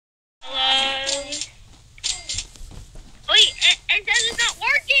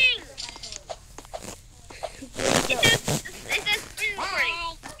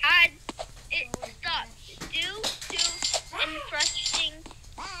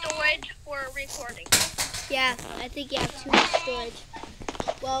recording. Yeah, I think you have too much storage.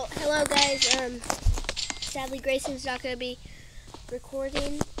 Well, hello guys. Sadly Grayson's not going to be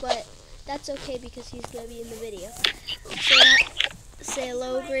recording, but that's okay because he's going to be in the video. Say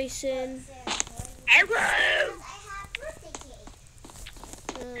hello, Grayson. Hello!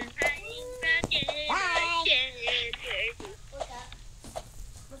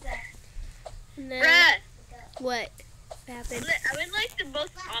 Bruh! What happened? I'm in like the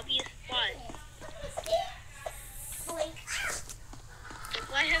most obvious spot.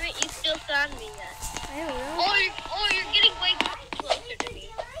 Why haven't you still found me yet? I don't know. Oh, you're getting way closer to me.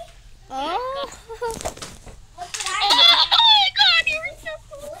 Oh! Oh my god, you're so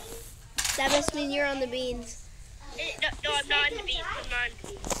cool. That must mean you're on the beans. No, I'm not on the beans. I'm not on the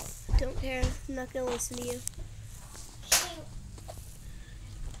beans. Don't care. I'm not going to listen to you.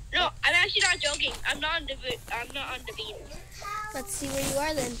 No, I'm actually not joking. I'm not on the beans. Let's see where you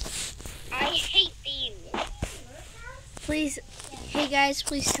are then. I hate beans. Please, hey guys,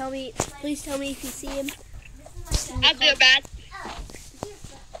 please tell me if you see him. I'll be right back.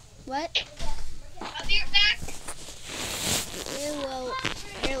 What? I'll be right back. Yeah, well,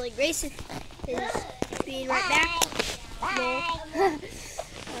 apparently Grayson is being right back. No.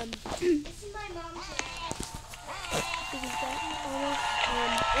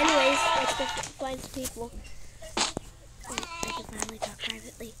 Anyways, let's go find some people. I can finally talk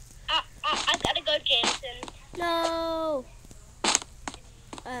privately. I gotta go, Jameson. No.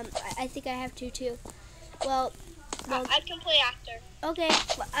 I think I have to too. Well, I can play after. okay.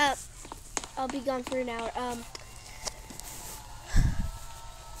 I'll be gone for an hour.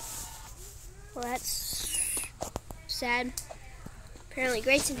 Well, that's sad. Apparently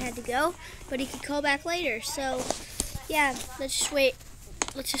Grayson had to go, but he could call back later. So, yeah, let's just wait.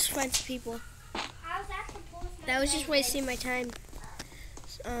 Let's just find some people. That was just wasting my time.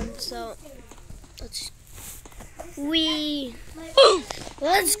 So let's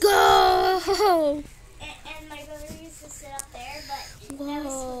let's go. And my brother used to sit up there, but Whoa. that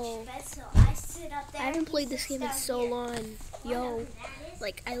was switched bed, so I sit up there. I haven't played this game in so long. Yo,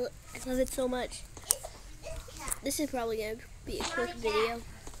 like I love it so much. This is probably gonna be a quick video.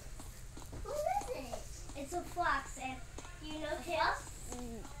 Who is it? It's a fox, and you know Tails?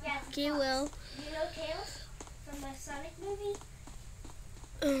 Yeah, it's a Okay, fox. well. You know Tails from the Sonic movie?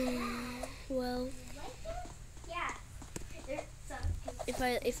 Well, Yeah.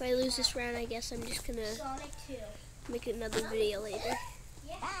 if I lose this round, I guess I'm just gonna Sonic 2. make another video later.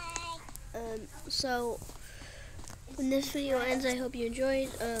 Yeah. So when this video ends, I hope you enjoyed.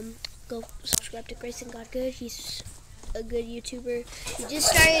 Go subscribe to Grayson Got Good. He's a good YouTuber. He just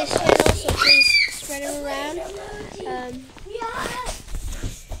started his channel, so please spread him around.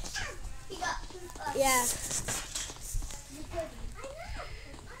 Yeah.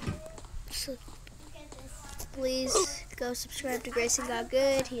 So please go subscribe to Grayson Got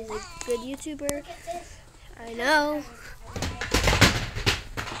Good. He's a good YouTuber. I know.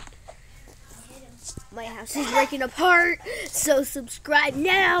 My house is breaking apart, so subscribe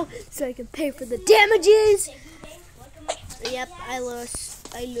now so I can pay for the damages. Yep, I lost.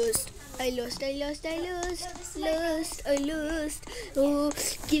 Oh,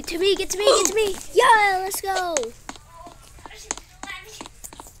 get to me. Yeah, let's go.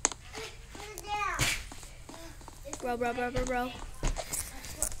 Bro.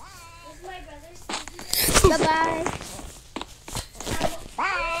 Bye-bye.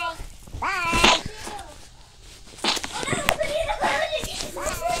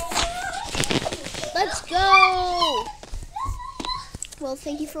 Let's go! Well,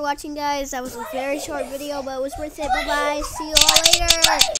 thank you for watching, guys. That was a very short video, but it was worth it. Bye-bye. See you all later.